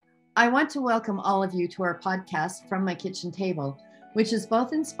I want to welcome all of you to our podcast, From My Kitchen Table, which is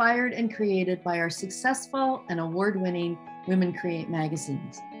both inspired and created by our successful and award-winning Women Create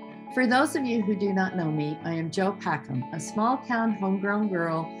magazines. For those of you who do not know me, I am Jo Packham, a small-town homegrown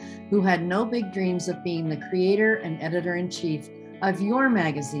girl who had no big dreams of being the creator and editor-in-chief of your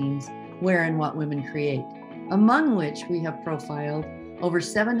magazines, Where and What Women Create, among which we have profiled over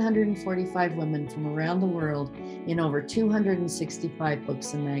 745 women from around the world in over 265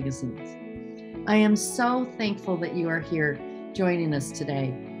 books and magazines. I am so thankful that you are here joining us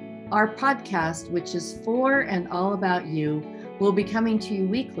today. Our podcast, which is for and all about you, will be coming to you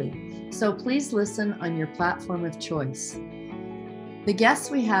weekly, so please listen on your platform of choice. The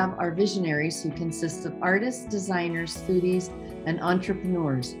guests we have are visionaries who consist of artists, designers, foodies, and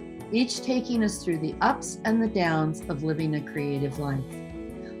entrepreneurs, each taking us through the ups and the downs of living a creative life.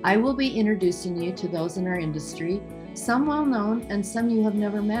 I will be introducing you to those in our industry, some well-known and some you have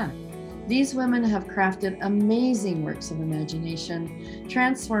never met. These women have crafted amazing works of imagination,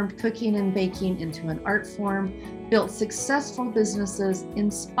 transformed cooking and baking into an art form, built successful businesses,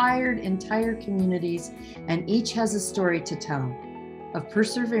 inspired entire communities, and each has a story to tell of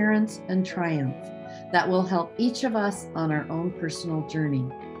perseverance and triumph that will help each of us on our own personal journey.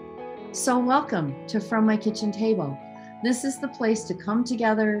 So welcome to From My Kitchen Table. This is the place to come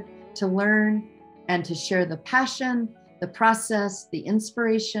together, to learn, and to share the passion, the process, the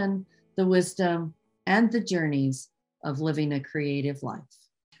inspiration, the wisdom, and the journeys of living a creative life.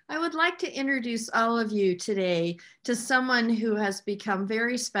 I would like to introduce all of you today to someone who has become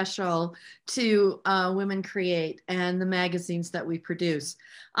very special to Women Create and the magazines that we produce.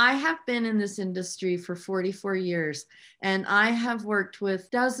 I have been in this industry for 44 years, and I have worked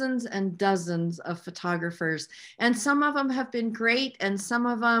with dozens and dozens of photographers, and some of them have been great, and some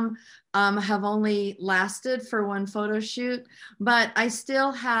of them have only lasted for one photo shoot, but I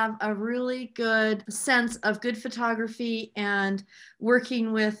still have a really good sense of good photography and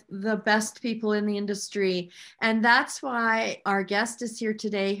working with the best people in the industry. And that's why our guest is here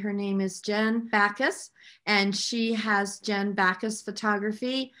today. Her name is Jen Backus, and she has Jen Backus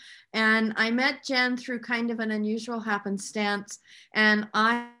Photography. And I met Jen through kind of an unusual happenstance. And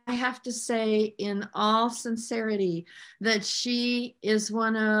I have to say in all sincerity that she is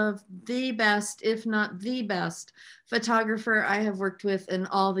one of the best, if not the best, photographer I have worked with in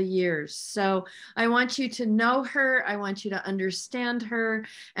all the years. So I want you to know her. I want you to understand her.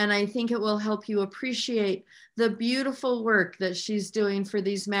 And I think it will help you appreciate the beautiful work that she's doing for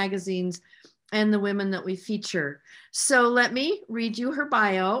these magazines and the women that we feature. So let me read you her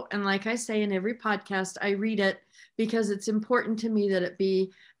bio. And like I say in every podcast, I read it because it's important to me that it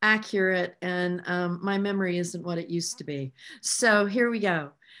be accurate, and my memory isn't what it used to be. So here we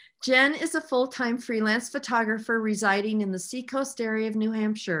go. Jen is a full-time freelance photographer residing in the Seacoast area of New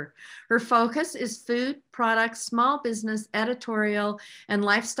Hampshire. Her focus is food, products, small business, editorial, and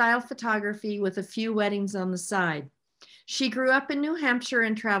lifestyle photography with a few weddings on the side. She grew up in New Hampshire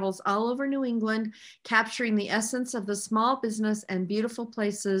and travels all over New England, capturing the essence of the small business and beautiful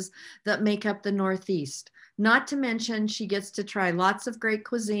places that make up the Northeast. Not to mention, she gets to try lots of great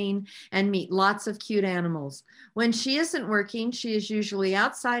cuisine and meet lots of cute animals. When she isn't working, she is usually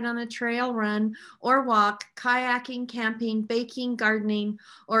outside on a trail run or walk, kayaking, camping, baking, gardening,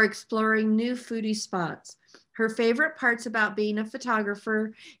 or exploring new foodie spots. Her favorite parts about being a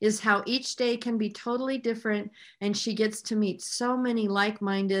photographer is how each day can be totally different, and she gets to meet so many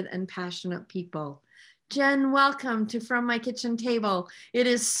like-minded and passionate people. Jen, welcome to From My Kitchen Table. It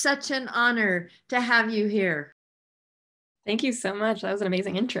is such an honor to have you here. Thank you so much. That was an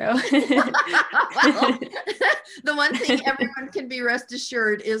amazing intro. Well, the one thing everyone can be rest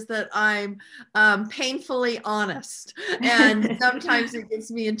assured is that I'm painfully honest, and sometimes it gets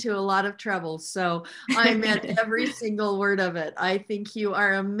me into a lot of trouble. So I meant every single word of it. I think you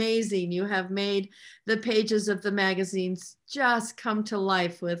are amazing. You have made the pages of the magazines just come to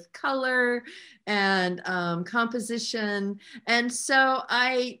life with color and composition. And so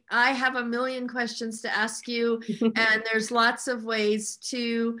I have a million questions to ask you, and there's lots of ways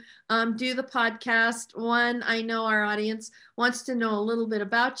to do the podcast. One, I know our audience wants to know a little bit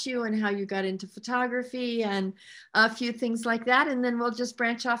about you and how you got into photography and a few things like that. And then we'll just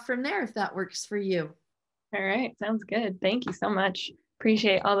branch off from there if that works for you. All right. Sounds good. Thank you so much.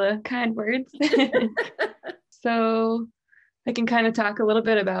 Appreciate all the kind words. So I can kind of talk a little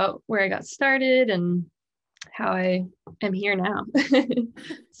bit about where I got started and how I am here now.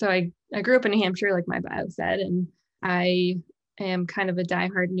 So I grew up in New Hampshire, like my bio said, and I am kind of a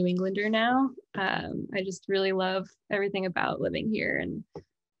diehard New Englander now. I just really love everything about living here, and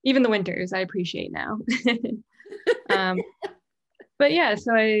even the winters I appreciate now. But yeah,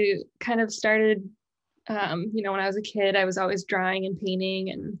 so I kind of started, when I was a kid, I was always drawing and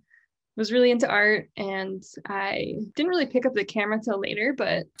painting and was really into art. And I didn't really pick up the camera till later,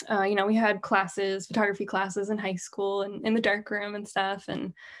 but, we had classes, photography classes in high school and in the darkroom and stuff.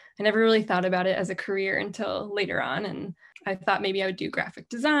 And I never really thought about it as a career until later on. And I thought maybe I would do graphic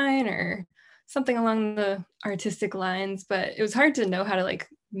design or something along the artistic lines, but it was hard to know how to like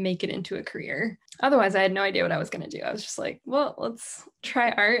make it into a career. Otherwise, I had no idea what I was going to do. I was just like, well, let's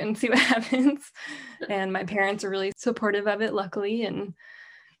try art and see what happens. And my parents are really supportive of it, luckily, and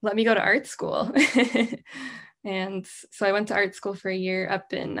let me go to art school. And so I went to art school for a year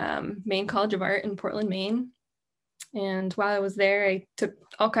up in Maine College of Art in Portland, Maine. And while I was there, I took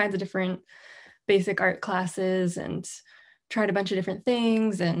all kinds of different basic art classes and tried a bunch of different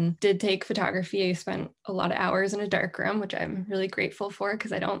things and did take photography. I spent a lot of hours in a darkroom, which I'm really grateful for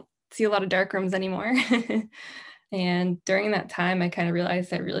because I don't see a lot of darkrooms anymore. And during that time, I kind of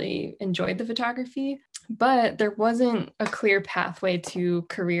realized I really enjoyed the photography, but there wasn't a clear pathway to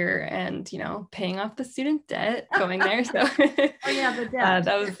career and, paying off the student debt going there. So oh yeah, the debt.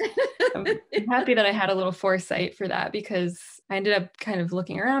 I'm happy that I had a little foresight for that because I ended up kind of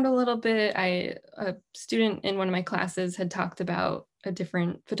looking around a little bit. A student in one of my classes had talked about a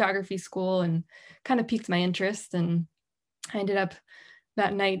different photography school and kind of piqued my interest. And I ended up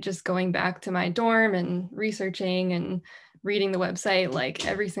that night just going back to my dorm and researching and reading the website, like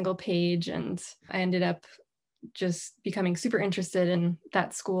every single page. And I ended up just becoming super interested in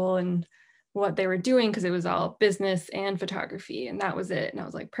that school and what they were doing because it was all business and photography. And that was it. And I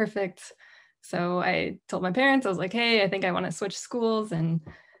was like, perfect. So I told my parents, I was like, hey, I think I want to switch schools, and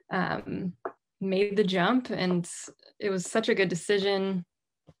made the jump. And it was such a good decision.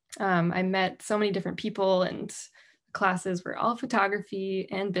 I met so many different people, and classes were all photography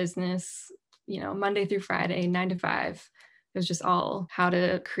and business, Monday through Friday, 9 to 5. It was just all how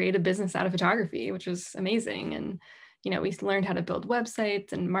to create a business out of photography, which was amazing. And, we learned how to build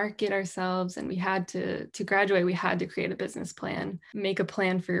websites and market ourselves. And we had to graduate, we had to create a business plan, make a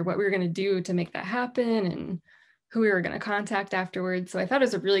plan for what we were going to do to make that happen and who we were going to contact afterwards. So I thought it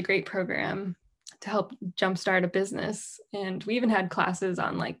was a really great program to help jumpstart a business. And we even had classes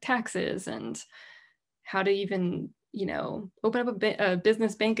on like taxes and how to even open up a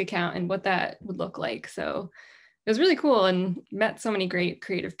business bank account and what that would look like. So it was really cool and met so many great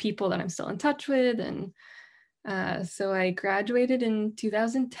creative people that I'm still in touch with. And so I graduated in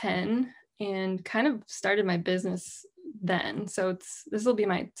 2010 and kind of started my business then. So this will be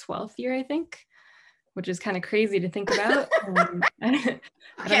my 12th year, I think, which is kind of crazy to think about.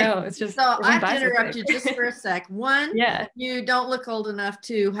 I don't know. It's just, so I have to interrupt you just for a sec. One, yeah, you don't look old enough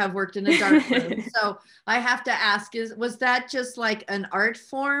to have worked in a dark room. So I have to ask, was that just like an art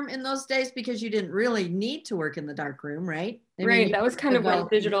form in those days? Because you didn't really need to work in the dark room, right? Right. That was kind of when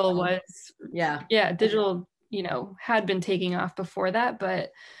digital was. Yeah. Yeah. Digital, had been taking off before that,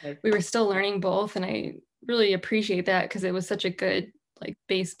 but we were still learning both. And I really appreciate that because it was such a good like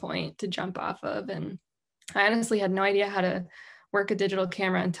base point to jump off of. And I honestly had no idea how to work a digital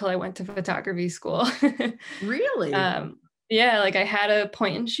camera until I went to photography school. Really? Yeah, like I had a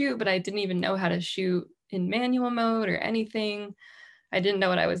point and shoot, but I didn't even know how to shoot in manual mode or anything. I didn't know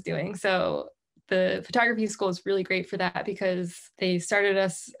what I was doing. So the photography school is really great for that because they started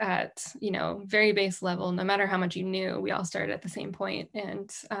us at, very base level. No matter how much you knew, we all started at the same point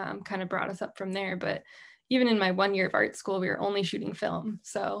and kind of brought us up from there. But even in my 1 year of art school, we were only shooting film.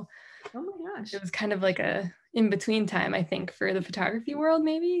 So oh my gosh, it was kind of like a in-between time, I think, for the photography world,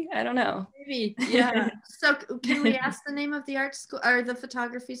 maybe. I don't know. Maybe, yeah. So can we ask the name of the art school or the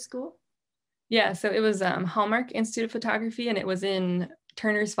photography school? Yeah, so it was Hallmark Institute of Photography, and it was in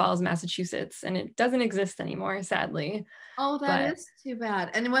Turners Falls, Massachusetts, and it doesn't exist anymore, sadly. Oh, that is too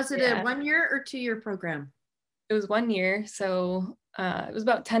bad. And was it a 1 year or 2 year program? It was 1 year, so it was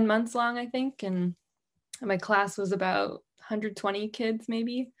about 10 months long, I think, and my class was about 120 kids,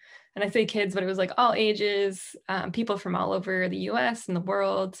 maybe. And I say kids, but it was like all ages, people from all over the US and the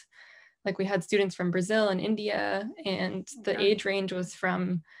world. Like we had students from Brazil and India, and the age range was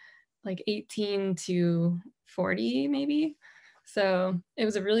from like 18 to 40, maybe. So it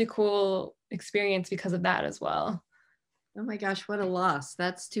was a really cool experience because of that as well. Oh my gosh, what a loss.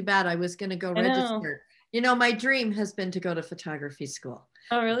 That's too bad. I was going to go register. My dream has been to go to photography school.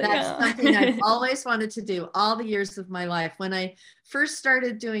 Oh, really? That's something I've always wanted to do all the years of my life. When I first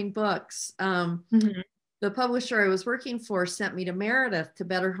started doing books, the publisher I was working for sent me to Meredith to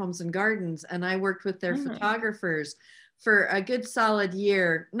Better Homes and Gardens, and I worked with their photographers for a good solid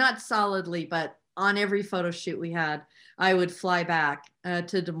year. Not solidly, but on every photo shoot we had, I would fly back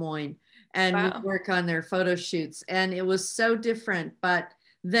to Des Moines. and would Wow. work on their photo shoots. And it was so different, but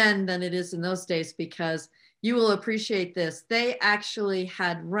then than it is in those days, because you will appreciate this. They actually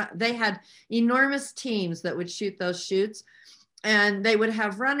they had enormous teams that would shoot those shoots, and they would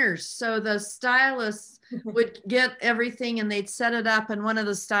have runners. So the stylists would get everything and they'd set it up, and one of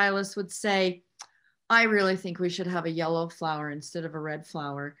the stylists would say, I really think we should have a yellow flower instead of a red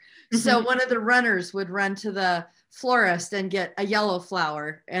flower. So one of the runners would run to the florist and get a yellow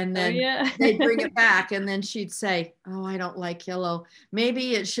flower, and Oh then yeah. they'd bring it back, and then she'd say, oh, I don't like yellow.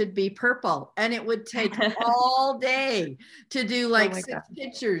 Maybe it should be purple. And it would take all day to do Oh like my 6 God.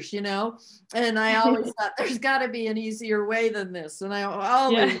 pictures, And I always thought there's got to be an easier way than this. And I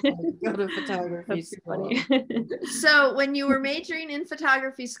always Yeah. go to photography That's too school. funny. So when you were majoring in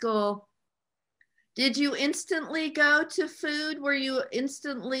photography school, did you instantly go to food? Were you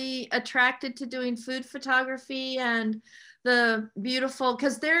instantly attracted to doing food photography and the beautiful,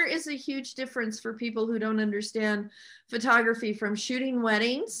 because there is a huge difference for people who don't understand photography, from shooting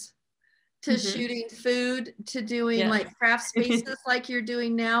weddings to shooting food to doing Yeah. like craft spaces like you're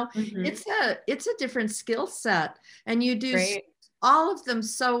doing now. Mhm. It's a different skill set, and you do Right. all of them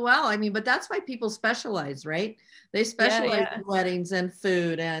so well. I mean, but that's why people specialize, right? They Yeah, specialize yeah. in weddings and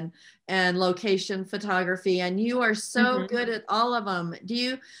food and location photography, and you are so Mhm. good at all of them. Do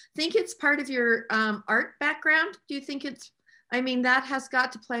you think it's part of your art background? Do you think it's, I mean, that has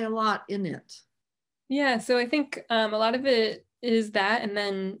got to play a lot in it. Yeah, so I think a lot of it is that. And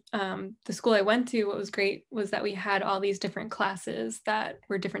then the school I went to, what was great was that we had all these different classes that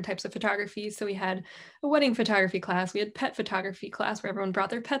were different types of photography. So we had a wedding photography class, we had pet photography class where everyone brought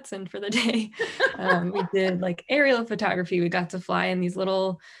their pets in for the day. We did like aerial photography. We got to fly in these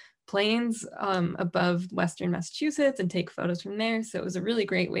little planes above Western Massachusetts and take photos from there. So it was a really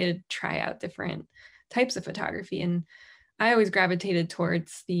great way to try out different types of photography. And I always gravitated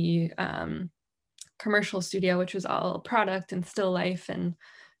towards the commercial studio, which was all product and still life. And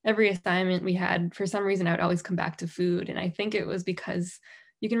every assignment we had, for some reason, I would always come back to food. And I think it was because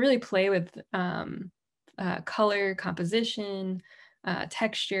you can really play with color, composition,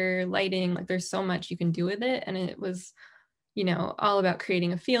 texture, lighting. Like there's so much you can do with it. And it was, all about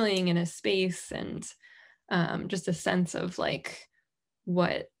creating a feeling in a space and just a sense of like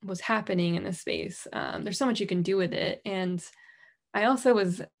what was happening in the space. There's so much you can do with it. And I also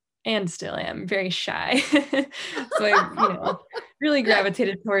was, and still am, very shy. So I, really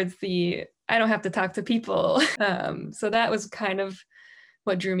gravitated towards I don't have to talk to people. So that was kind of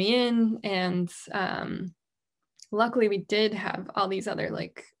what drew me in. And luckily we did have all these other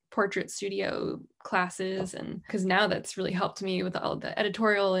like portrait studio classes, and because now that's really helped me with all the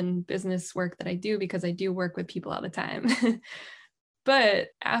editorial and business work that I do, because I do work with people all the time. But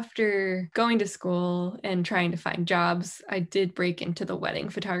after going to school and trying to find jobs, I did break into the wedding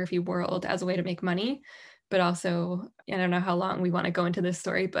photography world as a way to make money. But also, I don't know how long we want to go into this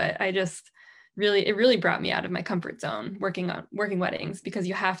story, but it really brought me out of my comfort zone working weddings, because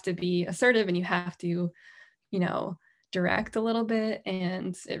you have to be assertive and you have to, you know, direct a little bit.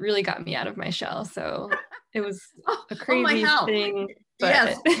 And it really got me out of my shell. So it was a Oh my crazy hell. thing.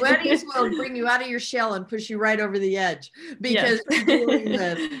 Yes, But weddings will bring you out of your shell and push you right over the edge, yes. because you're dealing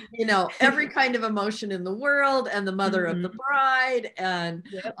with, every kind of emotion in the world, and the mother of the Mhm. bride and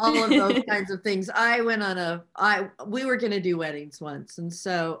Yep. all of those kinds of things. We were going to do weddings once. And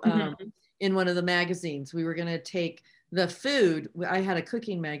so Mhm. in one of the magazines, we were going to take the food. I had a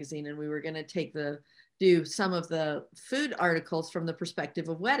cooking magazine, and we were going to do some of the food articles from the perspective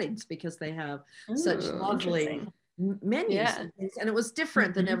of weddings, because they have such Ooh, lovely interesting. menus Yeah. and things, and it was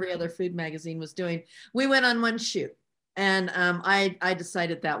different than Mhm. every other food magazine was doing. We went on one shoot, and I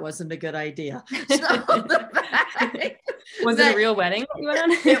decided that wasn't a good idea. So Was it a that real wedding that you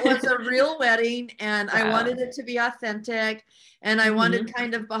went it was on? a real wedding, and I Wow. wanted it to be authentic, and I wanted Mhm.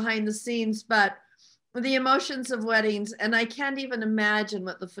 kind of behind the scenes, but the emotions of weddings, and I can't even imagine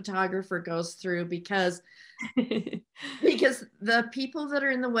what the photographer goes through, because the people that are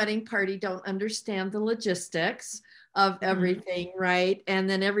in the wedding party don't understand the logistics of Mhm. everything, right? And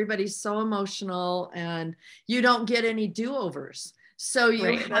then everybody's so emotional, and you don't get any do-overs. So you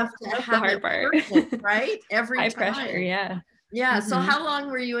Right, have to that's the have it hard part. perfect, right? Every High pressure, time. yeah. Yeah. So Mhm. how long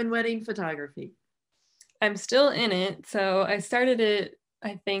were you in wedding photography? I'm still in it. So I started it,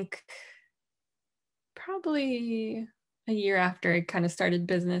 I think, probably a year after I kind of started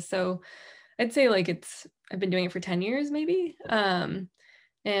business. So I'd say like I've been doing it for 10 years maybe.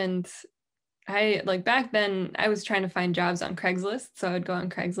 And I like back then I was trying to find jobs on Craigslist. So I'd go on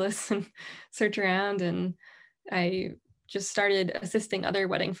Craigslist and search around, and I just started assisting other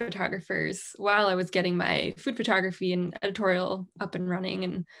wedding photographers while I was getting my food photography and editorial up and running.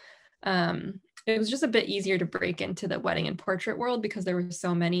 And it was just a bit easier to break into the wedding and portrait world because there were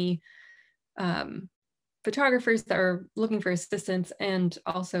so many photographers that were looking for assistance. And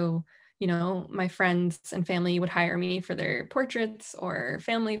also, you know, my friends and family would hire me for their portraits or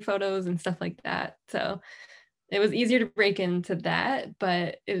family photos and stuff like that. So it was easier to break into that,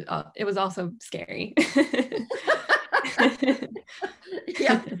 but it was also scary.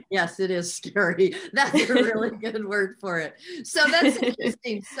 Yeah, yes, it is scary. That's a really good word for it. So that's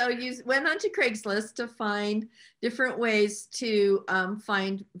interesting. So you went onto Craigslist to find different ways to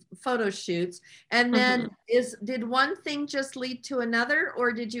find photo shoots, and then did one thing just lead to another,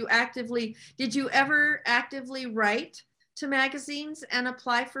 or did you ever actively write to magazines and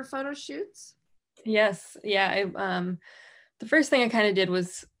apply for photo shoots? Yes, yeah. The first thing I kind of did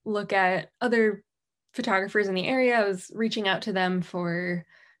was look at other photographers in the area. I was reaching out to them for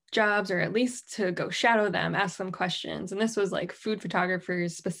jobs, or at least to go shadow them, ask them questions. And this was like food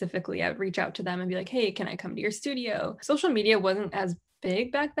photographers specifically. I would reach out to them and be like, hey, can I come to your studio? Social media wasn't as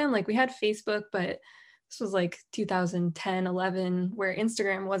big back then. Like we had Facebook, but this was like 2010, 11, where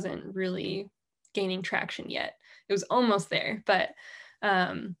Instagram wasn't really gaining traction yet. It was almost there, but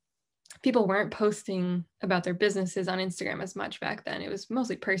people weren't posting about their businesses on Instagram as much back then. It was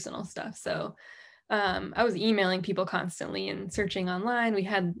mostly personal stuff. So I was emailing people constantly and searching online. We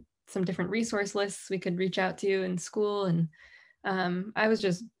had some different resource lists we could reach out to in school. And I was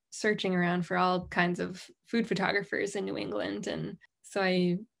just searching around for all kinds of food photographers in New England. And so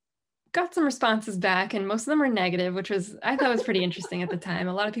I got some responses back, and most of them were negative, which I thought was pretty interesting at the time.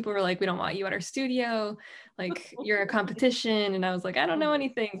 A lot of people were like, we don't want you at our studio. Like, you're a competition. And I was like, I don't know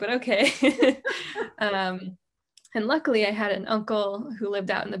anything, but okay. And luckily I had an uncle who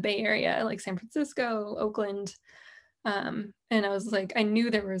lived out in the Bay Area, like San Francisco, Oakland. And I was like, I knew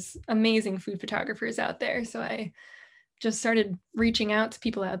there was amazing food photographers out there. So I just started reaching out to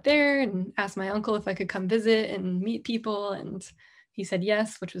people out there and asked my uncle if I could come visit and meet people. And he said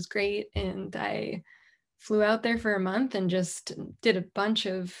yes, which was great. And I flew out there for a month and just did a bunch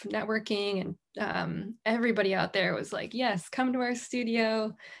of networking, and everybody out there was like, yes, come to our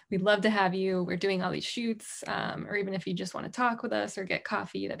studio. We'd love to have you. We're doing all these shoots, or even if you just want to talk with us or get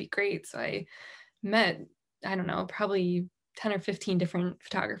coffee, that'd be great. So I met, I don't know, probably 10 or 15 different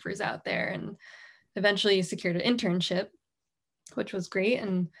photographers out there, and eventually secured an internship, which was great.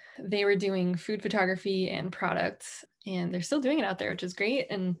 And they were doing food photography and products, and they're still doing it out there, which is great.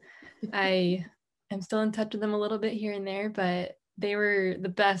 And I'm still in touch with them a little bit here and there, but they were the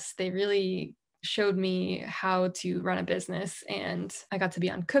best. They really showed me how to run a business, and I got to be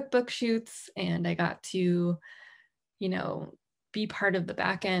on cookbook shoots, and I got to, you know, be part of the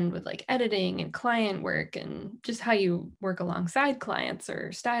back end with like editing and client work and just how you work alongside clients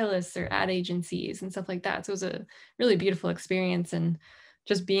or stylists or ad agencies and stuff like that. So it was a really beautiful experience. And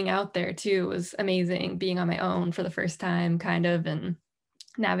just being out there too was amazing, being on my own for the first time kind of, and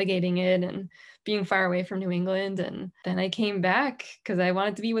navigating it and being far away from New England. And then I came back because I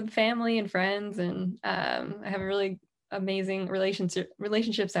wanted to be with family and friends, and I have a really amazing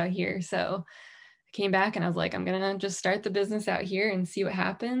relationships out here. So I came back and I was like, I'm gonna just start the business out here and see what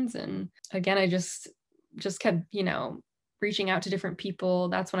happens. And again, I just kept, you know, reaching out to different people.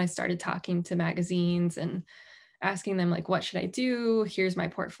 That's when I started talking to magazines and asking them like, what should I do? Here's my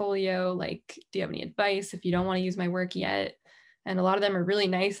portfolio. Like, do you have any advice if you don't want to use my work yet? And a lot of them are really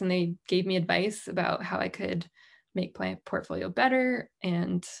nice, and they gave me advice about how I could make my portfolio better,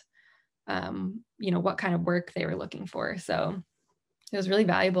 and you know, what kind of work they were looking for. So it was really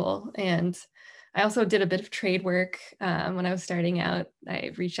valuable. And I also did a bit of trade work when I was starting out.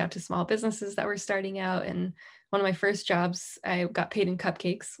 I reached out to small businesses that were starting out, and one of my first jobs, I got paid in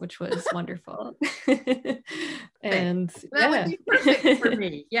cupcakes, which was wonderful. And that would be perfect for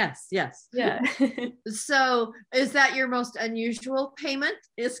me. Yes, yes. Yeah. So is that your most unusual payment,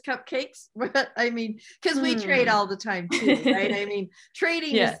 is cupcakes? I mean, because we trade all the time too, right? I mean,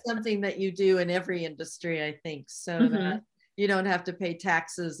 trading is something that you do in every industry, I think, so that you don't have to pay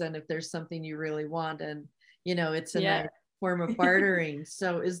taxes, and if there's something you really want, and you know, it's a nice form of bartering.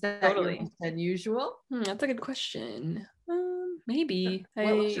 So is that totally your most unusual? That's a good question. Maybe.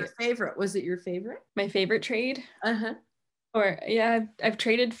 What was your favorite? Was it your favorite? My favorite trade? Or I've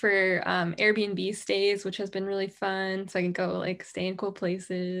traded for Airbnb stays, which has been really fun. So I can go like stay in cool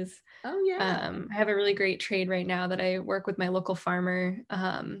places. Oh yeah. I have a really great trade right now that I work with my local farmer,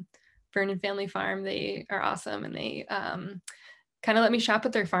 Vernon Family Farm. They are awesome, and they kind of let me shop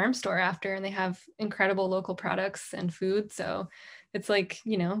at their farm store after, and they have incredible local products and food. So it's like,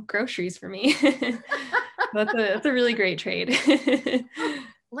 you know, groceries for me. That's a really great trade.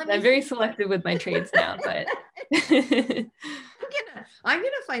 I'm very selective with my trades now, but I'm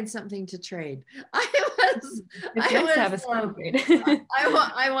gonna find something to trade. I It's nice to have a spot trade.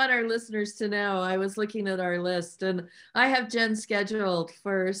 I want our listeners to know I was looking at our list, and I have Jen scheduled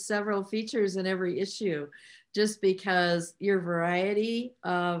for several features in every issue, just because your variety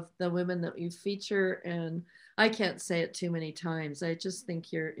of the women that you feature, and I can't say it too many times, I just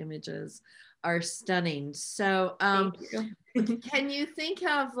think your images are stunning. So Thank you. can you think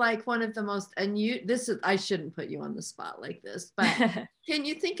of like one of the most unusual, this is, I shouldn't put you on the spot like this, but can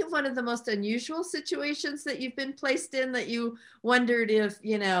you think of one of the most unusual situations that you've been placed in that you wondered if,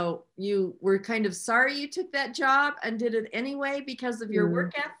 you know, you were kind of sorry you took that job and did it anyway because of your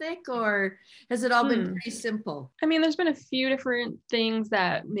work ethic, or has it all been pretty simple? I mean, there's been a few different things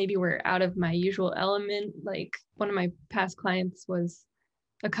that maybe were out of my usual element. Like one of my past clients was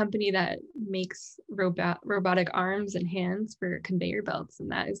a company that makes robotic arms and hands for conveyor belts. And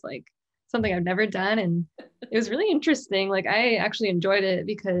that is like something I've never done. And it was really interesting. Like I actually enjoyed it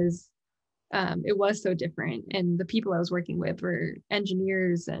because it was so different. And the people I was working with were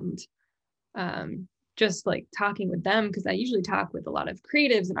engineers, and just like talking with them, because I usually talk with a lot of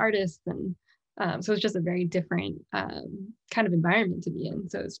creatives and artists. And so it's just a very different kind of environment to be in.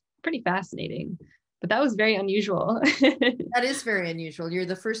 So it's pretty fascinating. But that was very unusual. That is very unusual. You're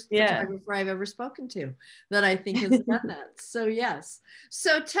the first photographer I've ever spoken to that I think has done that. So yes.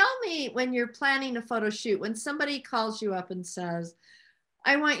 So tell me, when you're planning a photo shoot, when somebody calls you up and says,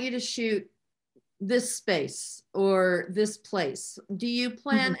 I want you to shoot this space or this place, do you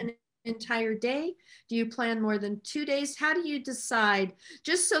plan an entire day? Do you plan more than 2 days? How do you decide,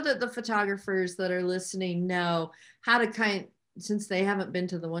 just so that the photographers that are listening know how to since they haven't been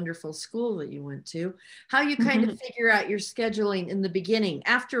to the wonderful school that you went to, how you kind of figure out your scheduling in the beginning?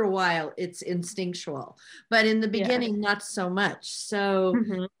 After a while, it's instinctual, but in the beginning, not so much. So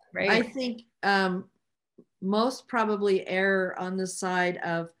right. I think most probably err on the side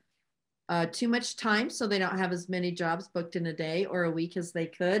of too much time, so they don't have as many jobs booked in a day or a week as they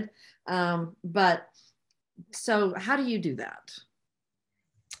could. But so how do you do that?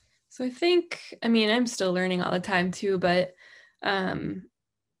 So I think, I mean, I'm still learning all the time too, but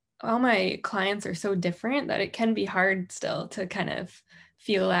all my clients are so different that it can be hard still to kind of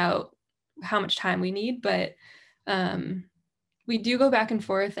feel out how much time we need. But we do go back and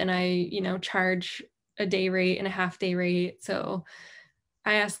forth, and I, you know, charge a day rate and a half day rate. So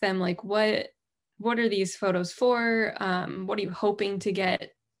I ask them like, what are these photos for? What are you hoping to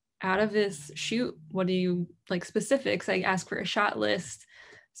get out of this shoot? What do you like specifics? I ask for a shot list,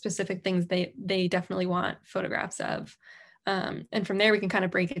 specific things they definitely want photographs of. And from there we can kind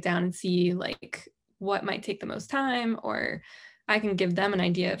of break it down and see like what might take the most time, or I can give them an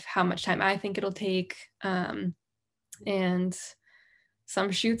idea of how much time I think it'll take. And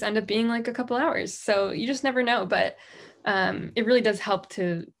some shoots end up being like a couple hours. So you just never know, but it really does help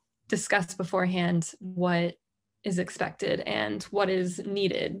to discuss beforehand what is expected and what is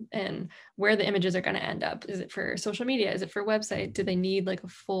needed and where the images are going to end up. Is it for social media? Is it for website? Do they need like a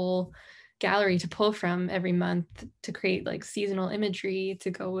full gallery to pull from every month to create like seasonal imagery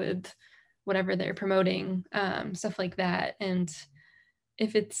to go with whatever they're promoting, stuff like that. And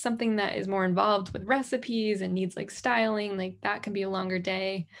if it's something that is more involved with recipes and needs like styling, like that can be a longer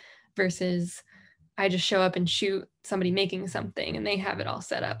day versus I just show up and shoot somebody making something and they have it all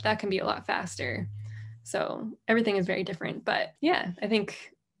set up. That can be a lot faster. So everything is very different. But yeah, I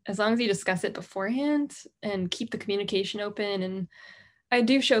think as long as you discuss it beforehand and keep the communication open. And I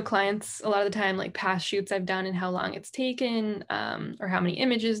do show clients a lot of the time, like past shoots I've done and how long it's taken, or how many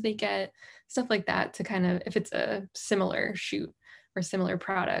images they get, stuff like that, to kind of, if it's a similar shoot or similar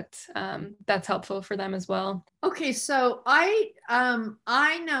product, that's helpful for them as well. Okay, so I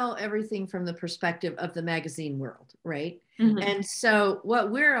know everything from the perspective of the magazine world, right? And so what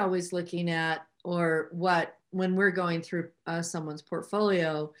we're always looking at, or when we're going through someone's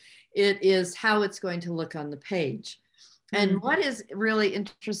portfolio, it is how it's going to look on the page. And what is really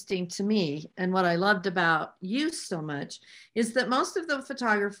interesting to me, and what I loved about you so much, is that most of the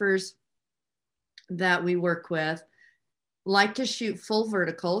photographers that we work with like to shoot full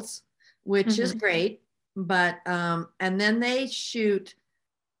verticals, which is great, but and then they shoot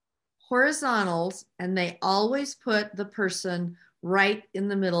horizontals, and they always put the person right in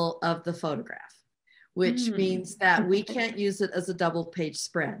the middle of the photograph, which means that we can't use it as a double page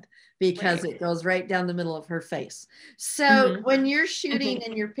spread because it goes right down the middle of her face. So when you're shooting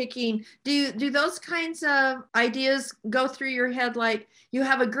and you're picking, do those kinds of ideas go through your head? Like you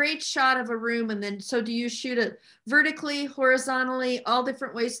have a great shot of a room, and then so do you shoot it vertically, horizontally, all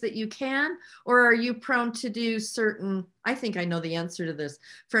different ways that you can? Or are you prone to do certain, I think I know the answer to this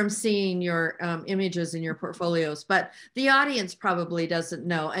from seeing your images in your portfolios, but the audience probably doesn't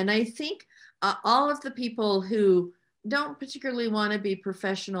know. And I think all of the people who don't particularly want to be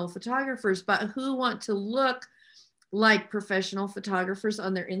professional photographers, but who want to look like professional photographers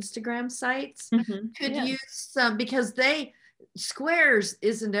on their Instagram sites could use some, because squares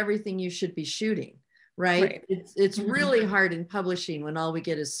isn't everything you should be shooting, right? It's really hard in publishing when all we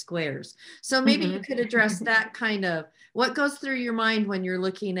get is squares. So maybe you could address that kind of, what goes through your mind when you're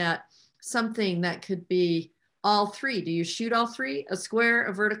looking at something that could be all three? Do you shoot all three? A square,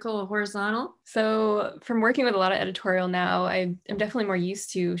 a vertical, a horizontal? So from working with a lot of editorial now, I am definitely more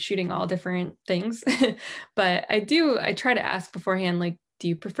used to shooting all different things. But I try to ask beforehand, like, do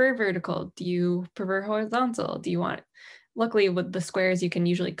you prefer vertical? Do you prefer horizontal? Do you want, luckily with the squares, you can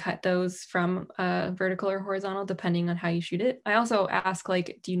usually cut those from vertical or horizontal depending on how you shoot it. I also ask,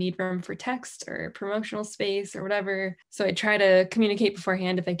 like, do you need room for text or promotional space or whatever? So I try to communicate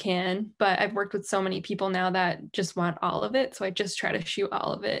beforehand if I can, but I've worked with so many people now that just want all of it. So I just try to shoot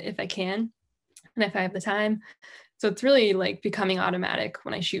all of it if I can and if I have the time. So it's really like becoming automatic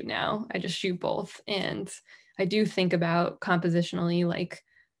when I shoot now. I just shoot both. And I do think about compositionally, like,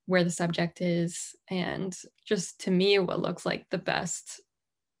 where the subject is, and just to me what looks like the best,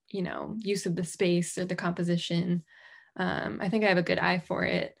 use of the space or the composition. I think I have a good eye for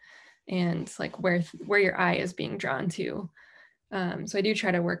it, and like where your eye is being drawn to. So I do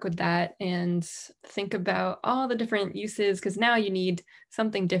try to work with that and think about all the different uses, because now you need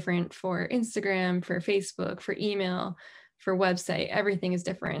something different for Instagram, for Facebook, for email, for website. Everything is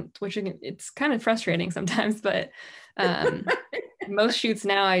different, which it's kind of frustrating sometimes, but most shoots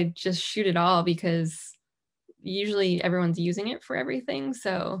now I just shoot it all because usually everyone's using it for everything.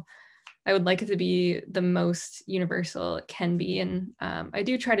 So I would like it to be the most universal it can be. And I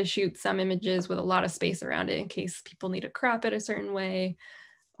do try to shoot some images with a lot of space around it in case people need to crop it a certain way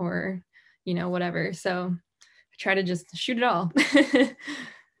or, whatever. So I try to just shoot it all.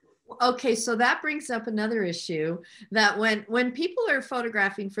 Okay, so that brings up another issue, that when people are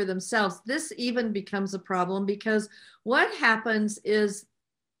photographing for themselves, this even becomes a problem, because what happens is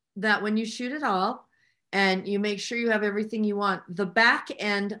that when you shoot it all and you make sure you have everything you want, the back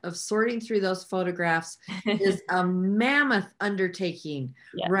end of sorting through those photographs is a mammoth undertaking,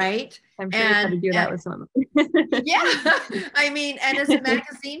 right? I'm sure you had to do that with some of them. Yeah, I mean, and as a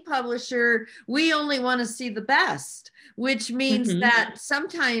magazine publisher, we only want to see the best, which means that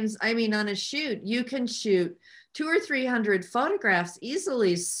sometimes, I mean, on a shoot, you can shoot 200 or 300 photographs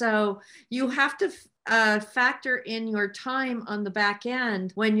easily. So you have to factor in your time on the back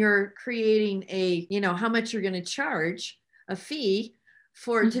end when you're creating how much you're going to charge a fee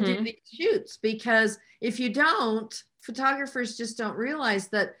to do these shoots. Because if you don't, photographers just don't realize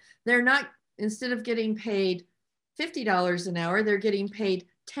that they're not, instead of getting paid $50 an hour, they're getting paid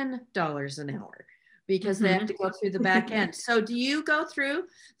 $10 an hour because they have to go through the back end. So do you go through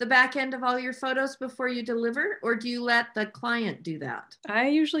the back end of all your photos before you deliver, or do you let the client do that? I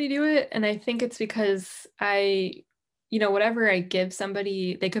usually do it. And I think it's because whatever I give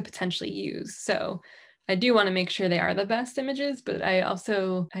somebody, they could potentially use. So I do want to make sure they are the best images, but I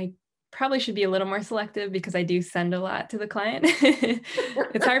probably should be a little more selective because I do send a lot to the client.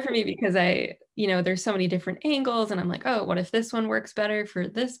 It's hard for me because there's so many different angles and I'm like, oh, what if this one works better for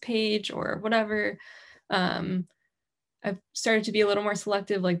this page or whatever? I've started to be a little more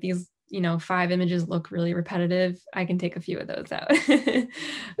selective, like these, 5 images look really repetitive. I can take a few of those out.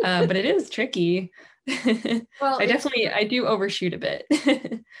 But it is tricky. Well, I do overshoot a bit.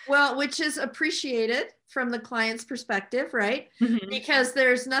 Well, which is appreciated from the client's perspective, right? Because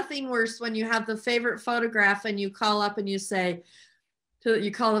there's nothing worse when you have the favorite photograph and you call up and you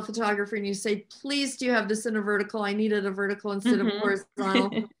call the photographer and you say, please, do you have this in a vertical? I needed a vertical instead of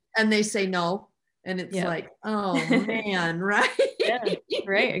horizontal. And they say no. And it's like, oh man, right? Yeah,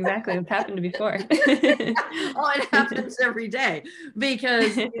 right, exactly. It's happened before. Oh, it happens every day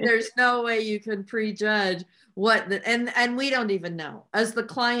because there's no way you can prejudge and we don't even know. As the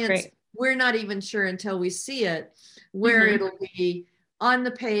clients, we're not even sure until we see it where it'll be on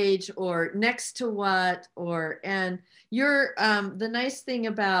the page or next to what, and the nice thing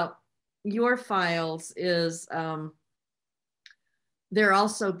about your files is they're all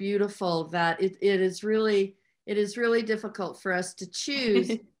so beautiful that it is really difficult for us to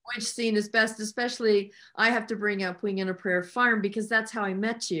choose which scene is best. Especially, I have to bring up Wing and a Prayer Farm because that's how I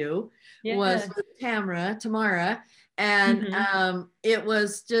met you, was with Tamara. And it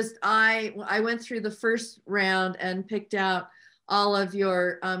was just, I went through the first round and picked out all of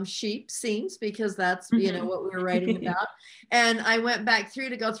your sheep scenes because that's, you know, what we were writing about. And I went back through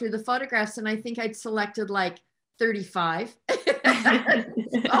to go through the photographs, and I think I'd selected like 35. And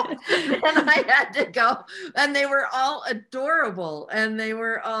I had to go, and they were all adorable, and they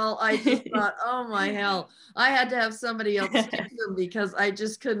were all, I just thought, oh my hell, I had to have somebody else take them because I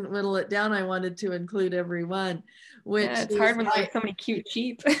just couldn't whittle it down. I wanted to include everyone, which it's hard when there's so many cute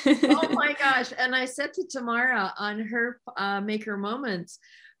sheep. Oh my gosh. And I said to Tamara on her Maker Moments,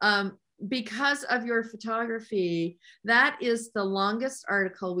 because of your photography, that is the longest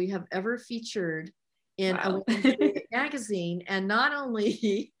article we have ever featured in a magazine. And not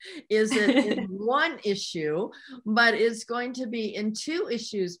only is it in one issue, but it's going to be in 2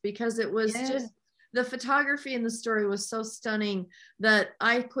 issues because it was just, the photography in the story was so stunning that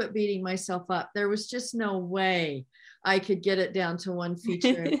I quit beating myself up. There was just no way I could get it down to 1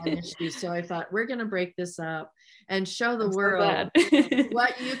 feature in 1 issue. So I thought, we're going to break this up and show the world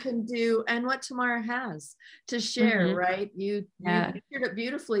what you can do and what Tamara has to share, right? You pictured it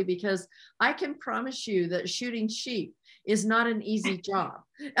beautifully, because I can promise you that shooting sheep is not an easy job.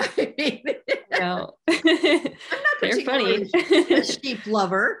 I mean, no. I'm not They're funny. a sheep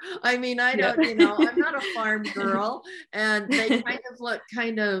lover. I mean, I don't, you know, I'm not a farm girl, and they kind of look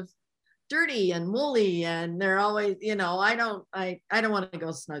kind of dirty and woolly, and they're always, you know, I don't want to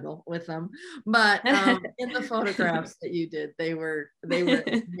go snuggle with them, but in the photographs that you did, they were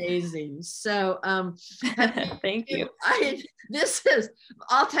amazing. So thank you.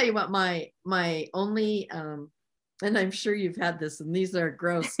 I'll tell you what, my only and I'm sure you've had this, and these are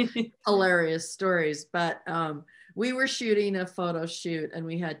gross hilarious stories, but we were shooting a photo shoot, and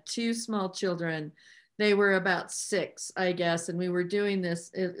we had 2 small children. They were about 6, I guess. And we were doing this,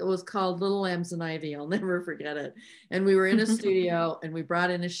 it was called Little Lambs and Ivy. I'll never forget it. And we were in a studio, and we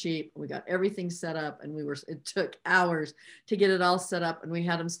brought in a sheep. We got everything set up, and it took hours to get it all set up. And we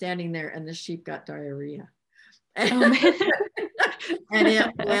had them standing there, and the sheep got diarrhea. And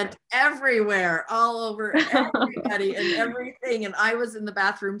it went everywhere, all over everybody and everything. And I was in the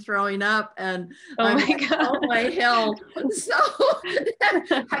bathroom throwing up, and oh my hell. So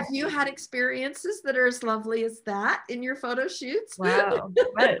have you had experiences that are as lovely as that in your photo shoots? Wow.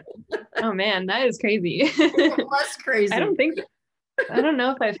 Oh man, that is crazy. It was crazy. I don't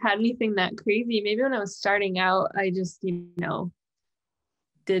know if I've had anything that crazy. Maybe when I was starting out, I just, you know,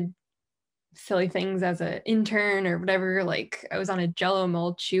 did silly things as an intern or whatever. Like I was on a Jell-O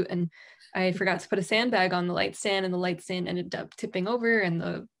mold shoot, and I forgot to put a sandbag on the light stand, and the light stand ended up tipping over, and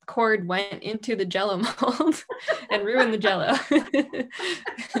the cord went into the Jell-O mold and ruined the Jell-O.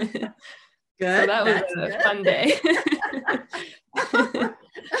 Good. So that was a fun day.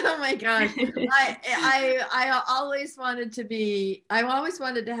 Oh my gosh. I always wanted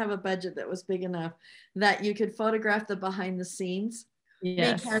to have a budget that was big enough that you could photograph the behind the scenes.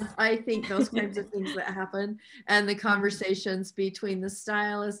 Yes. Because I think those kinds of things that happen, and the conversations between the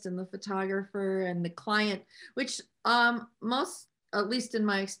stylist and the photographer and the client, which most, at least in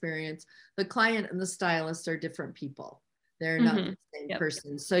my experience, the client and the stylist are different people. They're not the same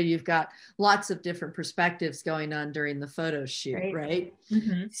person. So you've got lots of different perspectives going on during the photo shoot, right?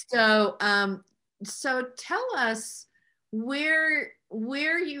 So so tell us where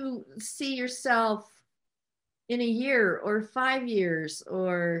you see yourself in a year or 5 years,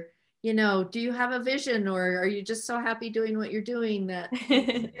 or, you know, do you have a vision, or are you just so happy doing what you're doing that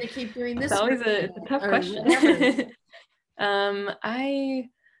you keep doing this? It's always a tough question. I've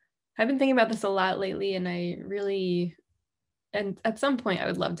been thinking about this a lot lately, and and at some point I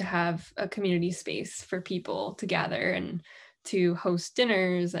would love to have a community space for people to gather and to host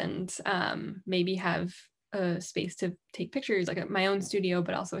dinners, and maybe have a space to take pictures, like my own studio,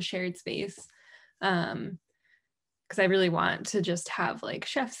 but also a shared space. Because I really want to just have like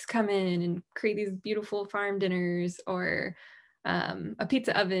chefs come in and create these beautiful farm dinners, or a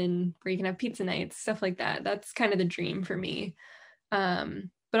pizza oven where you can have pizza nights, stuff like that. That's kind of the dream for me.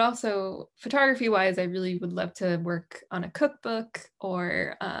 But also photography wise, I really would love to work on a cookbook,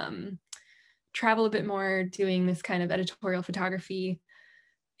 or travel a bit more doing this kind of editorial photography.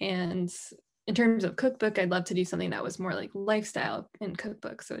 And in terms of cookbook, I'd love to do something that was more like lifestyle in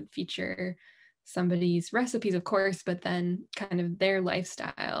cookbook. So it'd feature somebody's recipes, of course, but then kind of their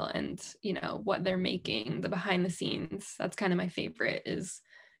lifestyle and, you know, what they're making, the behind the scenes. That's kind of my favorite, is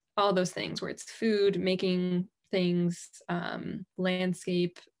all those things where it's food, making things,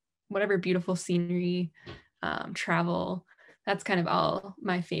 landscape, whatever beautiful scenery, travel. that's kind of all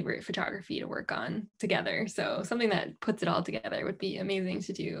my favorite photography to work on together. So something that puts it all together would be amazing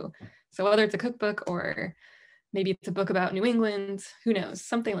to do. So whether it's a cookbook or maybe it's a book about New England, who knows,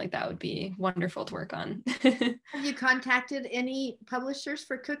 something like that would be wonderful to work on. Have you contacted any publishers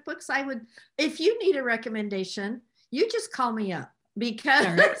for cookbooks? I would, if you need a recommendation, you just call me up, because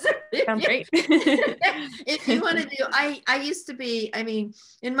sounds great. If you want to do, I used to be, I mean,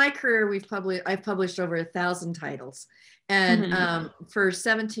 in my career, I've published over 1,000 titles. And for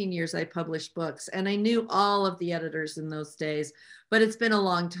 17 years, I published books, and I knew all of the editors in those days, but it's been a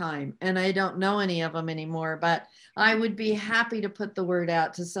long time and I don't know any of them anymore, but I would be happy to put the word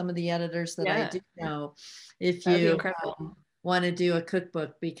out to some of the editors that I do know, if you want to do a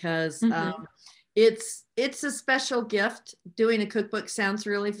cookbook, because it's a special gift. Doing a cookbook sounds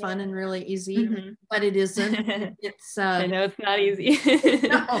really fun and really easy, but it isn't. It's I know it's not easy.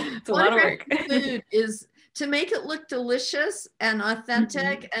 No, it's a lot of work. Food is to make it look delicious and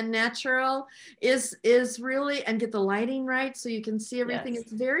authentic and natural is really, and get the lighting right so you can see everything.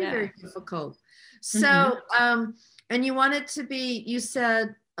 It's very, very difficult. So, and you want it to be, you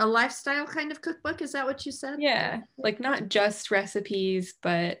said, a lifestyle kind of cookbook. Is that what you said? Yeah, like not just recipes,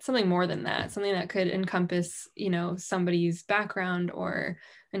 but something more than that, something that could encompass, you know, somebody's background or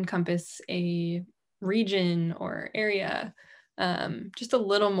encompass a region or area. Just a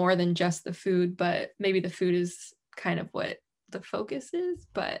little more than just the food, but maybe the food is kind of what the focus is,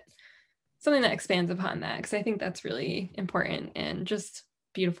 but something that expands upon that, because I think that's really important and just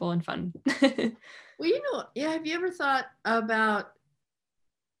beautiful and fun. Well, you know, have you ever thought about,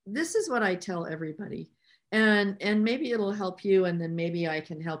 this is what I tell everybody, and maybe it'll help you, and then maybe I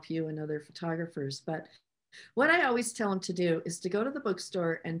can help you and other photographers, but what I always tell them to do is to go to the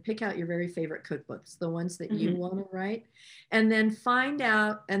bookstore and pick out your very favorite cookbooks, the ones that you want to write, and then find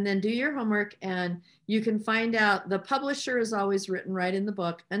out, and then do your homework, and you can find out the publisher is always written right in the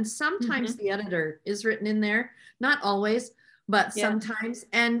book, and sometimes the editor is written in there, not always, but sometimes.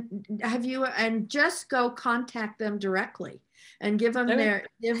 And just go contact them directly and give them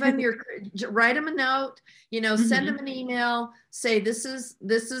write them a note, you know, send them an email, say, this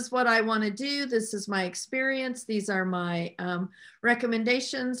is what I want to do. This is my experience. These are my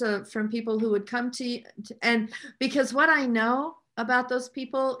recommendations from people who would come to you. And because what I know about those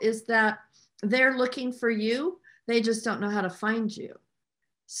people is that they're looking for you. They just don't know how to find you.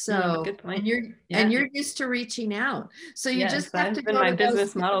 So, good point. And you're used to reaching out. So you just have to been go my to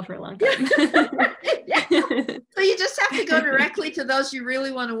business model for a long time. So you just have to go directly to those you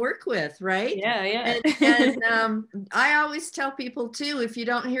really want to work with, right? Yeah. And I always tell people too, if you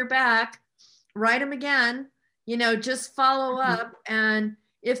don't hear back, write them again, you know, just follow up. And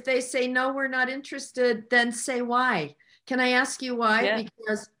if they say, no, we're not interested, then say why. Can I ask you why?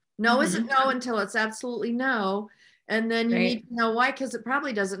 Because no isn't no until it's absolutely no. And then you need to know why, because it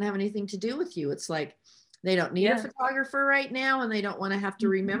probably doesn't have anything to do with you. It's like, they don't need a photographer right now, and they don't want to have to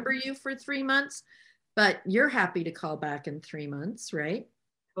remember you for 3 months, but you're happy to call back in 3 months, right?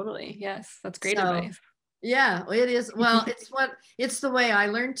 Totally. Yes. That's great advice. Yeah, it is. Well, it's the way I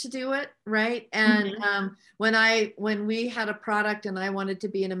learned to do it, right? And when we had a product and I wanted to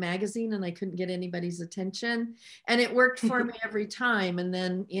be in a magazine and I couldn't get anybody's attention, and it worked for me every time. And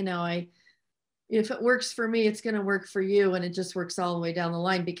then, you know, if it works for me, it's going to work for you. And it just works all the way down the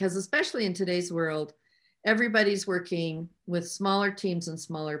line, because especially in today's world, everybody's working with smaller teams and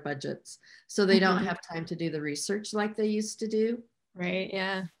smaller budgets. So they don't have time to do the research like they used to do. Right.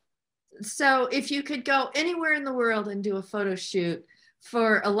 Yeah. So if you could go anywhere in the world and do a photo shoot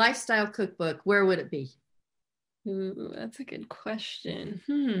for a lifestyle cookbook, where would it be? Ooh, that's a good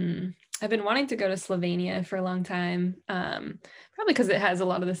question. I've been wanting to go to Slovenia for a long time, probably because it has a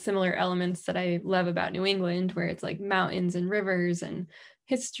lot of the similar elements that I love about New England, where it's like mountains and rivers and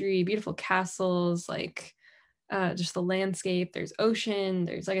history, beautiful castles, like just the landscape. There's ocean,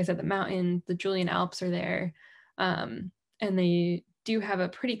 there's, like I said, the mountain, the Julian Alps are there. And they do have a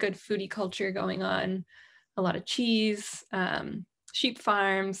pretty good foodie culture going on, a lot of cheese, sheep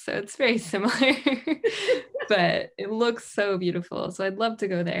farms. So it's very similar, but it looks so beautiful. So I'd love to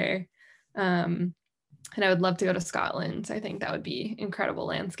go there. And I would love to go to Scotland. I think that would be incredible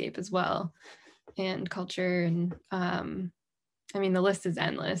landscape as well, and culture. And I mean, the list is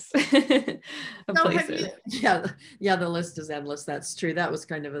endless of places. The list is endless. That's true. That was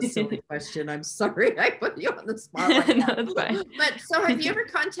kind of a silly question. I'm sorry I put you on the spot like that. No, that's fine. But so have you ever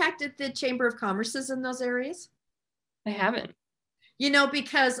contacted the Chamber of Commerces in those areas? I haven't. You know,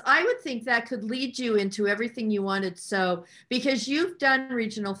 because I would think that could lead you into everything you wanted. So, because you've done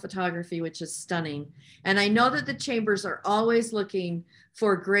regional photography, which is stunning. And I know that the chambers are always looking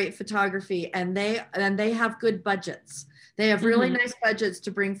for great photography, and they have good budgets. They have really nice budgets to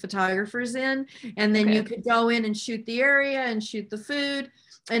bring photographers in, and then you could go in and shoot the area and shoot the food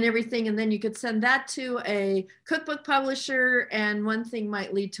and everything, and then you could send that to a cookbook publisher, and one thing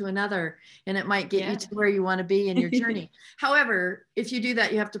might lead to another, and it might get you to where you want to be in your journey. However, if you do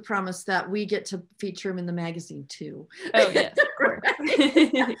that, you have to promise that we get to feature them in the magazine too. Oh yes, of course.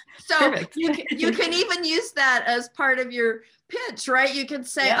 So you can even use that as part of your pitch, right? You can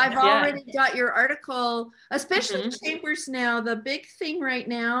say, I've already got your article, especially chambers now. The big thing right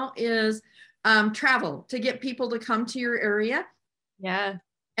now is travel, to get people to come to your area. Yeah.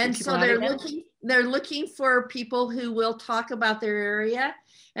 And so they're looking for people who will talk about their area.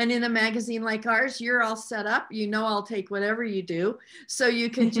 And in a magazine like ours, you're all set up. You know, I'll take whatever you do. So you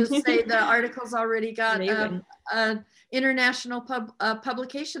can just say the article's already got an international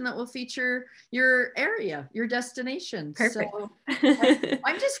publication that will feature your area, your destination. Perfect. So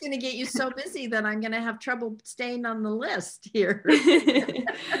I'm just going to get you so busy that I'm going to have trouble staying on the list here. This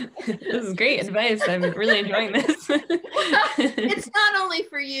is great advice. I'm really enjoying this. It's not only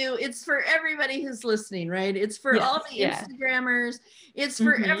for you, it's for everybody who's listening, right? It's for all the Instagrammers. It's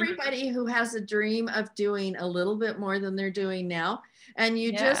for everybody who has a dream of doing a little bit more than they're doing now. And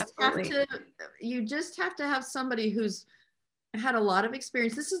you just have to have somebody who's had a lot of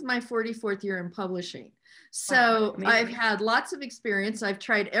experience. This is my 44th year in publishing. So I've had lots of experience. I've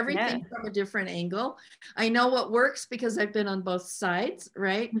tried everything from a different angle. I know what works because I've been on both sides,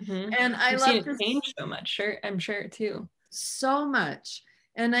 right? And I love it change so much. Sure, I'm sure too. So much.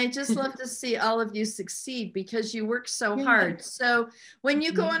 And I just love to see all of you succeed because you work so hard. So when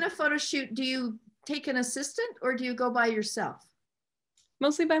you go on a photo shoot, do you take an assistant or do you go by yourself?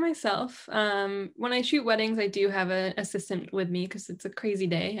 Mostly by myself. When I shoot weddings, I do have an assistant with me because it's a crazy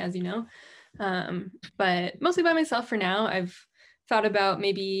day, as you know. But mostly by myself for now. I've thought about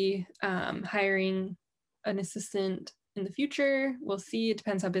maybe hiring an assistant in the future. We'll see. It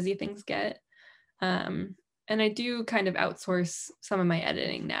depends how busy things get. And I do kind of outsource some of my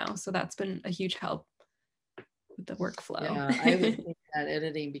editing now. So that's been a huge help with the workflow. Yeah, I would think that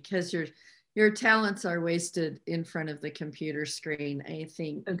editing, because your talents are wasted in front of the computer screen, I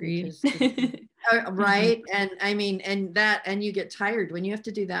think. Agreed. Right. And I mean, and you get tired when you have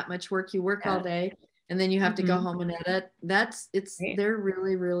to do that much work. You work all day and then you have to go home and edit. They're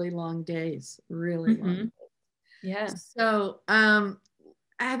really, really long days, really long days. Yeah. So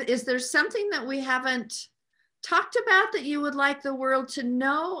is there something that we haven't talked about that you would like the world to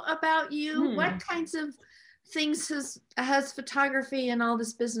know about you? What kinds of things has photography and all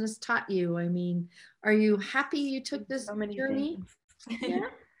this business taught you? I mean, are you happy you took this journey?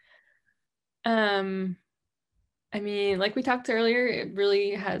 I mean, like we talked earlier, it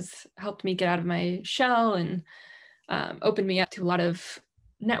really has helped me get out of my shell and opened me up to a lot of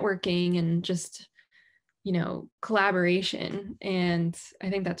networking and just, collaboration. And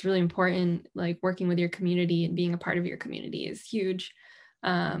I think that's really important. Like working with your community and being a part of your community is huge.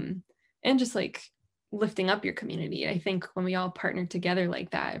 And just like lifting up your community. I think when we all partner together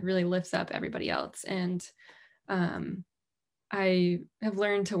like that, it really lifts up everybody else. And I have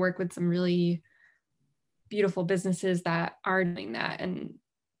learned to work with some really beautiful businesses that are doing that. And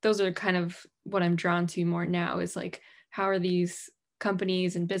those are kind of what I'm drawn to more now, is like, how are these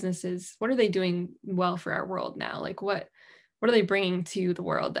companies and businesses, what are they doing well for our world now? Like what are they bringing to the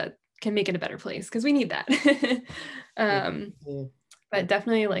world that can make it a better place? Because we need that. But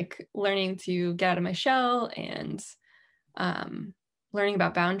definitely like learning to get out of my shell and learning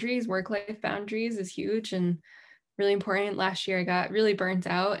about boundaries, work-life boundaries is huge and really important. Last year I got really burnt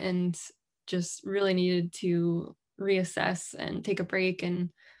out and just really needed to reassess and take a break,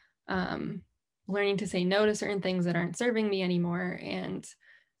 and learning to say no to certain things that aren't serving me anymore, and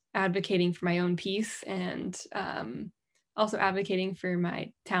advocating for my own peace, and also advocating for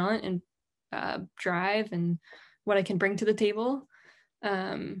my talent and drive and what I can bring to the table.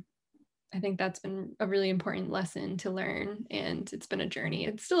 I think that's been a really important lesson to learn, and it's been a journey.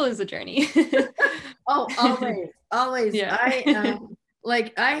 It still is a journey. Oh, always. Yeah.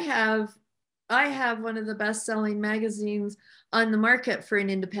 I have one of the best-selling magazines on the market for an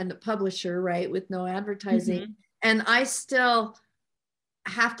independent publisher, right, with no advertising. And I still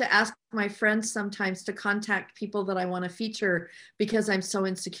have to ask my friends sometimes to contact people that I want to feature because I'm so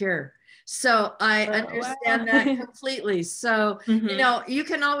insecure. So I understand that completely. So, you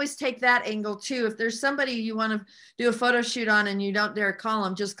can always take that angle too. If there's somebody you want to do a photo shoot on and you don't dare call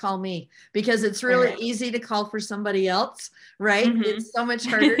them, just call me, because it's really easy to call for somebody else, right? It's so much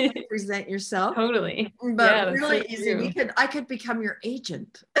harder to present yourself. Totally. But really easy. I could become your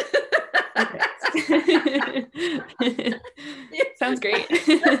agent. Sounds great.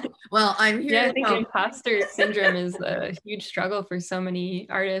 Well, I'm here Yeah, I to think help. imposter syndrome is a huge struggle for so many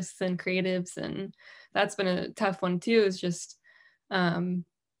artists and creatives, and that's been a tough one too, is just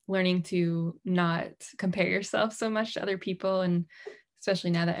learning to not compare yourself so much to other people, and especially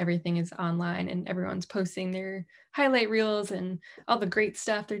now that everything is online and everyone's posting their highlight reels and all the great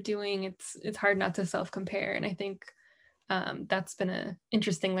stuff they're doing, it's hard not to self-compare. And I think that's been an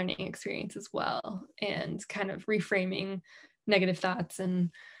interesting learning experience as well, and kind of reframing negative thoughts,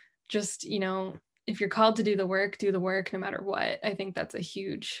 and just, if you're called to do the work no matter what. I think that's a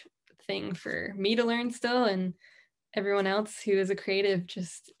huge thing for me to learn still, and everyone else who is a creative.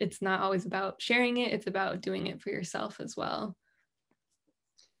 Just, it's not always about sharing it, it's about doing it for yourself as well.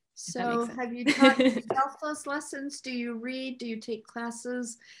 So have you taught yourself those lessons? Do you read? Do you take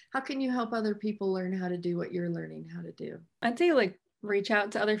classes? How can you help other people learn how to do what you're learning how to do? I'd say like reach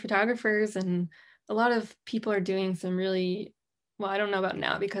out to other photographers, and a lot of people are doing some really, well, I don't know about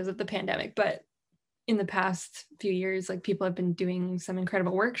now because of the pandemic, but in the past few years, like people have been doing some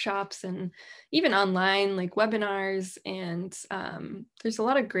incredible workshops and even online like webinars, and there's a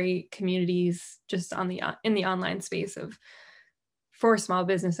lot of great communities just in the online space for small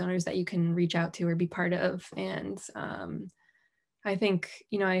business owners that you can reach out to or be part of. And I think,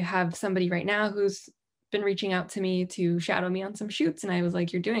 I have somebody right now who's been reaching out to me to shadow me on some shoots, and I was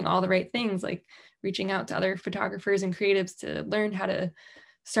like, you're doing all the right things, like reaching out to other photographers and creatives to learn how to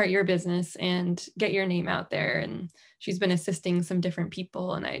start your business and get your name out there. And she's been assisting some different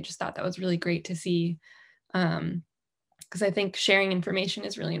people, and I just thought that was really great to see, because I think sharing information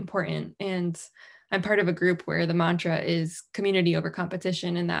is really important. And I'm part of a group where the mantra is community over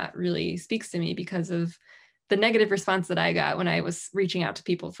competition, and that really speaks to me because of the negative response that I got when I was reaching out to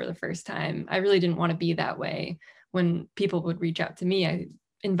people for the first time. I really didn't want to be that way. When people would reach out to me, I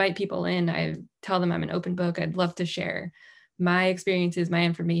invite people in, I tell them I'm an open book, I'd love to share my experiences, my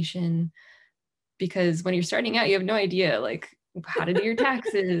information, because when you're starting out, you have no idea like how to do your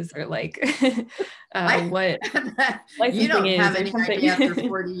taxes, or like what you licensing don't is have or any something. idea after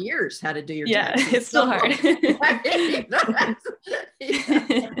 40 years how to do your taxes. It's still hard.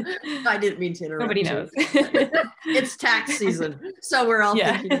 I didn't mean to interrupt. Nobody knows. It's tax season, so we're all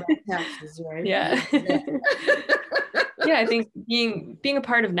Yeah. thinking about taxes, right? Yeah. Yeah, I think being a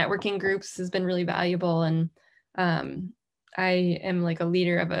part of networking groups has been really valuable. And I am like a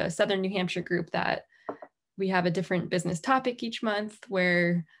leader of a Southern New Hampshire group that we have a different business topic each month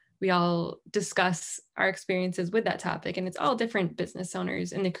where we all discuss our experiences with that topic. And it's all different business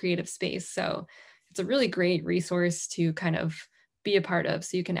owners in the creative space. So it's a really great resource to kind of be a part of.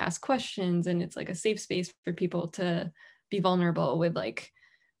 So you can ask questions, and it's like a safe space for people to be vulnerable with like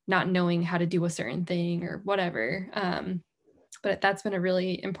not knowing how to do a certain thing or whatever. But that's been a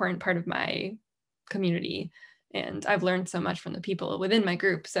really important part of my community. And I've learned so much from the people within my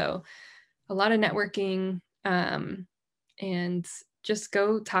group. So a lot of networking, and just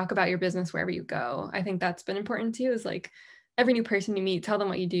go talk about your business wherever you go. I think that's been important too, is like every new person you meet, tell them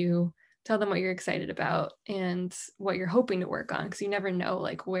what you do, tell them what you're excited about and what you're hoping to work on, because you never know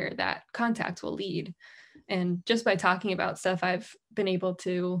like where that contact will lead. And just by talking about stuff, I've been able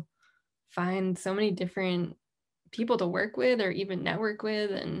to find so many different people to work with or even network with.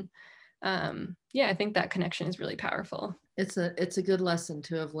 And yeah, I think that connection is really powerful. It's a good lesson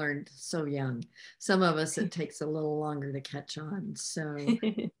to have learned so young. Some of us, it takes a little longer to catch on. So,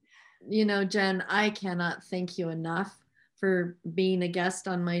 Jen, I cannot thank you enough for being a guest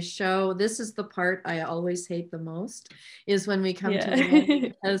on my show. This is the part I always hate the most, is when we come to the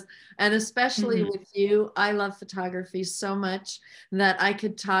end, because, and especially with you, I love photography so much that I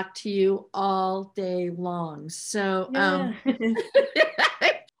could talk to you all day long. So,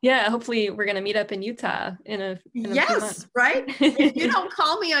 yeah, hopefully we're going to meet up in Utah in a few months. Right? If you don't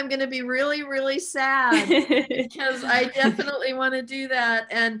call me, I'm going to be really, really sad, because I definitely want to do that.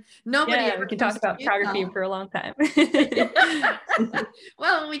 And nobody ever we can talk about photography for a long time.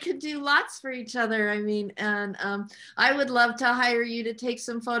 Well, we could do lots for each other. I mean, and I would love to hire you to take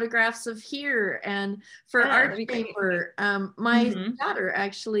some photographs of here and for Art Chamber. My daughter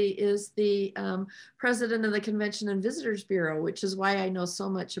actually is the president of the Convention and Visitors Bureau, which is why I know so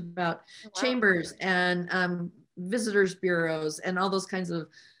much about chambers and visitors bureaus and all those kinds of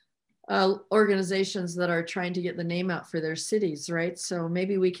organizations that are trying to get the name out for their cities, right? So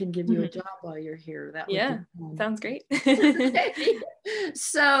maybe we can give you a job while you're here. That would be sounds great.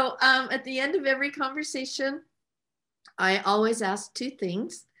 So at the end of every conversation, I always ask two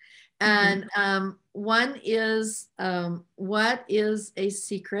things. And one is, what is a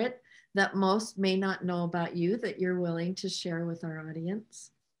secret that most may not know about you that you're willing to share with our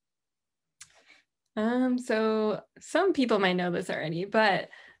audience? So some people might know this already, but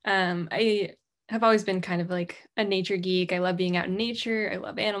I have always been kind of like a nature geek. I love being out in nature. I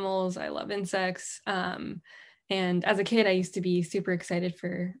love animals. I love insects. And as a kid, I used to be super excited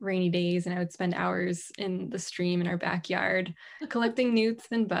for rainy days, and I would spend hours in the stream in our backyard collecting newts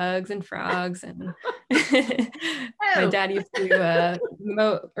and bugs and frogs. And my Oh, dad used to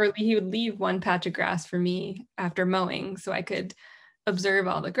mow, or he would leave one patch of grass for me after mowing so I could observe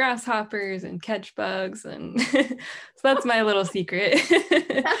all the grasshoppers and catch bugs. And so that's my little secret.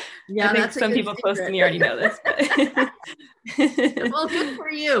 I yeah, think that's a some good people close to secret. me already know this. Well, good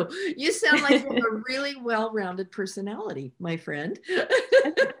for you. You sound like you have a really well-rounded personality, my friend. And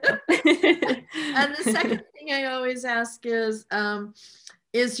the second thing I always ask is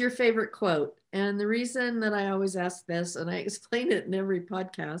your favorite quote? And the reason that I always ask this, and I explain it in every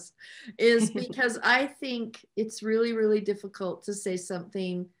podcast, is because I think it's really, really difficult to say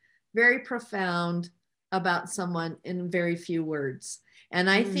something very profound about someone in very few words. And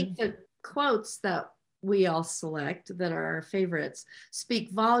I think that quotes that we all select that are our favorites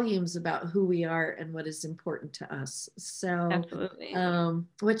speak volumes about who we are and what is important to us. So, Absolutely.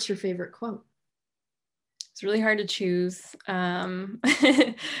 what's your favorite quote? It's really hard to choose. I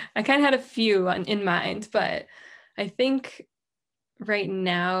kind of had a few in mind, but I think right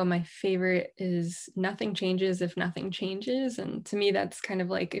now my favorite is nothing changes if nothing changes. And to me, that's kind of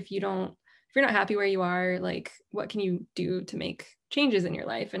like if you're not happy where you are, like what can you do to make changes in your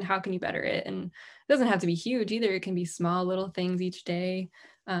life and how can you better it? And it doesn't have to be huge either. It can be small little things each day.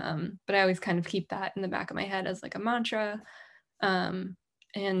 But I always kind of keep that in the back of my head as like a mantra.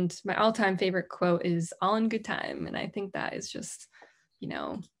 And my all-time favorite quote is all in good time. And I think that is just,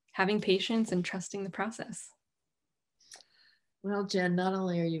 having patience and trusting the process. Well, Jen, not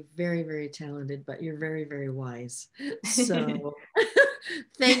only are you very, very talented, but you're very, very wise. So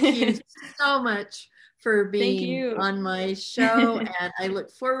thank you so much for Thank being you. on my show. And I look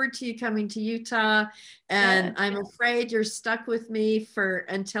forward to you coming to Utah. And Yeah, I'm afraid you're stuck with me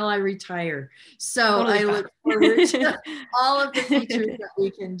until I retire. So totally I fine. look forward to all of the features that we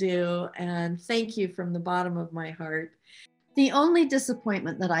can do. And thank you from the bottom of my heart. The only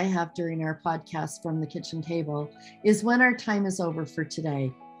disappointment that I have during our podcast from the kitchen table is when our time is over for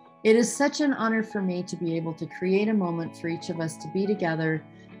today. It is such an honor for me to be able to create a moment for each of us to be together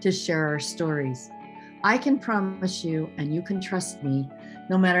to share our stories. I can promise you, and you can trust me,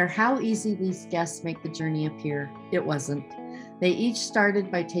 no matter how easy these guests make the journey appear, it wasn't. They each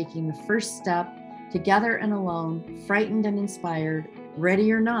started by taking the first step, together and alone, frightened and inspired,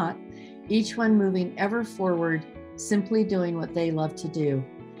 ready or not, each one moving ever forward, simply doing what they love to do,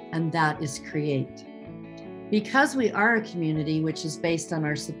 and that is create. Because we are a community which is based on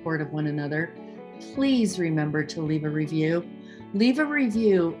our support of one another, please remember to leave a review. Leave a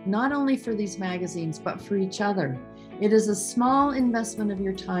review not only for these magazines, but for each other. It is a small investment of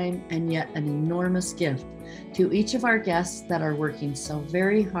your time and yet an enormous gift to each of our guests that are working so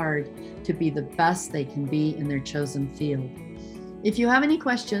very hard to be the best they can be in their chosen field. If you have any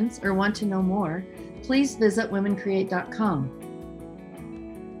questions or want to know more, please visit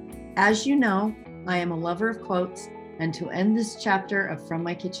womencreate.com. As you know, I am a lover of quotes, and to end this chapter of From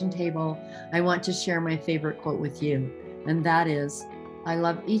My Kitchen Table, I want to share my favorite quote with you, and that is, I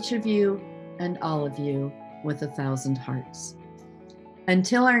love each of you and all of you with 1,000 hearts.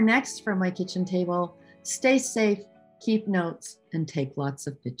 Until our next From My Kitchen Table, stay safe, keep notes, and take lots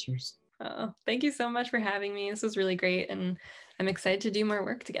of pictures. Oh, thank you so much for having me. This was really great, and I'm excited to do more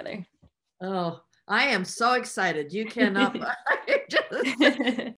work together. Oh, I am so excited. You cannot.